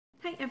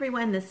Hi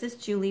everyone, this is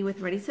Julie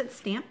with Ready Set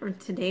Stamp.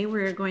 Today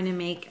we're going to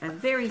make a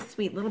very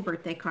sweet little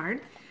birthday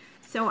card.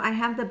 So I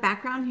have the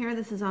background here.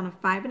 This is on a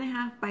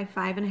 5.5 by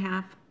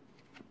 5.5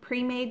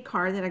 pre-made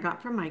card that I got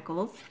from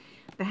Michaels.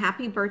 The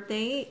happy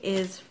birthday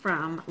is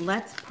from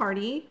Let's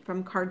Party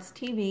from Cards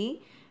TV,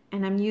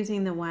 and I'm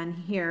using the one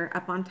here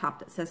up on top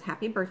that says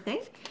happy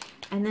birthday.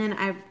 And then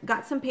I've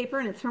got some paper,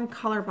 and it's from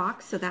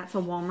Colorbox, so that's a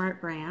Walmart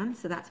brand.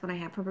 So that's what I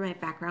have for my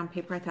background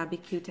paper. I thought it'd be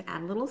cute to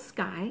add a little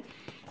sky.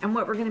 And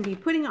what we're going to be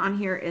putting on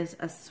here is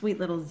a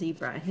sweet little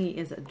zebra. He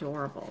is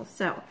adorable.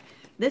 So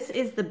this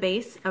is the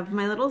base of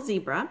my little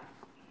zebra.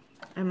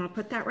 I'm going to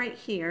put that right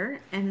here.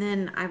 And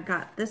then I've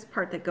got this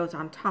part that goes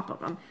on top of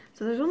them.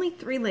 So there's only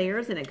 3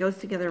 layers, and it goes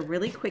together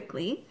really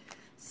quickly.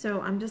 So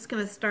I'm just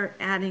going to start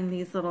adding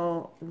these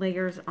little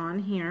layers on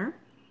here.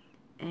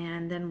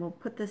 And then we'll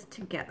put this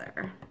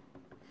together.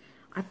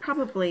 I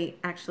probably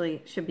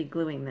actually should be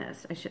gluing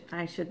this.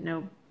 I should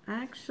know.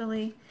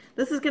 Actually,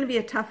 this is going to be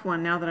a tough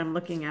one now that I'm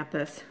looking at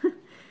this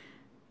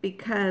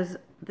because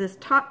this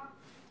top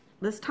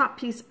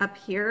piece up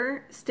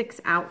here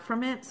sticks out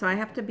from it, so I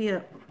have to be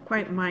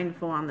quite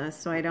mindful on this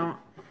so I don't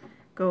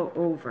go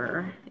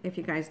over, if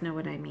you guys know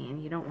what I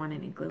mean. You don't want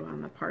any glue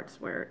on the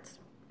parts where it's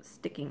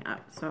sticking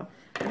up. So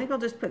I think I'll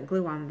just put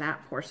glue on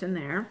that portion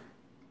there.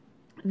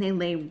 And they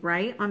lay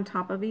right on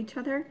top of each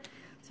other.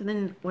 So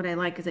then what I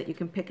like is that you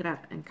can pick it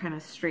up and kind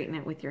of straighten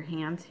it with your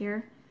hands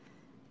here.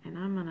 And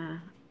I'm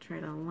gonna try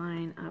to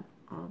line up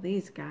all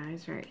these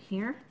guys right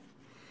here.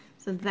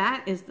 So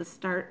that is the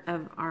start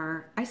of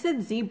our, I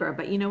said zebra,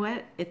 but you know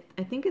what?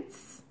 I think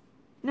it's,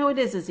 no, it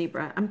is a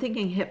zebra. I'm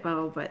thinking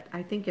hippo, but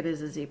I think it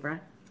is a zebra.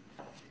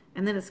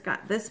 And then it's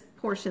got this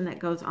portion that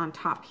goes on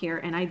top here.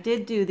 And I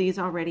did do these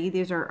already.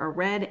 These are a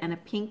red and a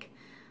pink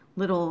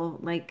little,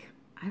 like,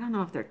 I don't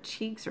know if they're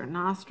cheeks or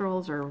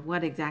nostrils or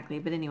what exactly,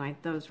 but anyway,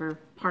 those were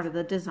part of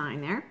the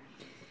design there.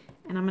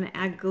 And I'm going to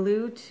add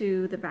glue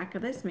to the back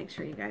of this. Make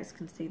sure you guys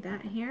can see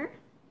that here.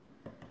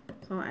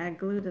 So I'll add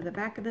glue to the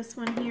back of this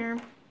one here.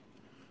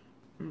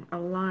 And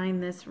align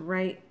this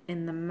right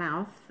in the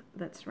mouth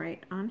that's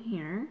right on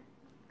here.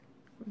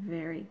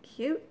 Very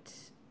cute.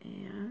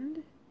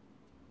 And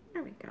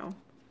there we go.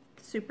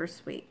 Super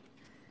sweet.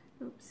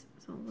 Oops,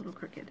 it's a little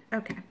crooked.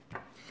 Okay.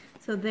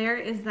 So there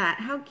is that.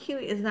 How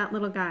cute is that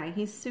little guy?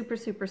 He's super,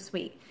 super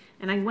sweet.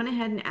 And I went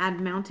ahead and add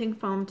mounting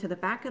foam to the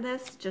back of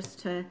this just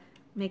to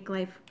make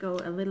life go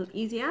a little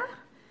easier.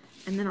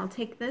 And then I'll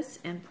take this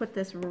and put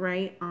this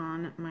right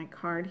on my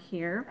card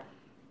here.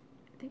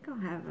 I think I'll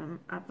have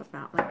them up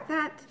about like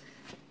that.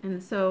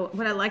 And so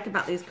what I like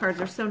about these cards,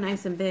 they're so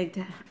nice and big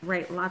to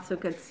write lots of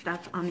good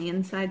stuff on the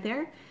inside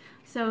there.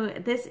 So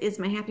this is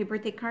my happy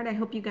birthday card. I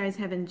hope you guys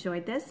have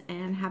enjoyed this,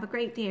 and have a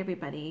great day,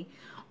 everybody.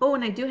 Oh,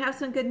 and I do have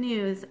some good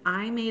news.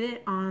 I made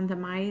it on the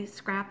My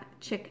Scrap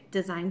Chick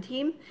design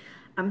team.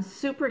 I'm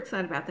super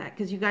excited about that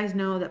because you guys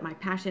know that my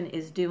passion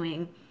is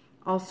doing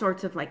all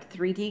sorts of like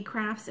 3D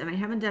crafts, and I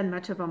haven't done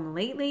much of them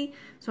lately.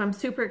 So I'm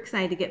super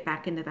excited to get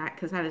back into that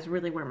because that is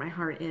really where my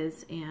heart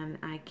is, and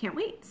I can't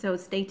wait. So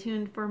stay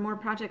tuned for more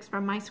projects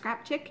from My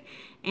Scrap Chick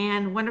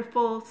and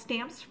wonderful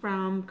stamps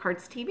from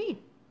Cards TV.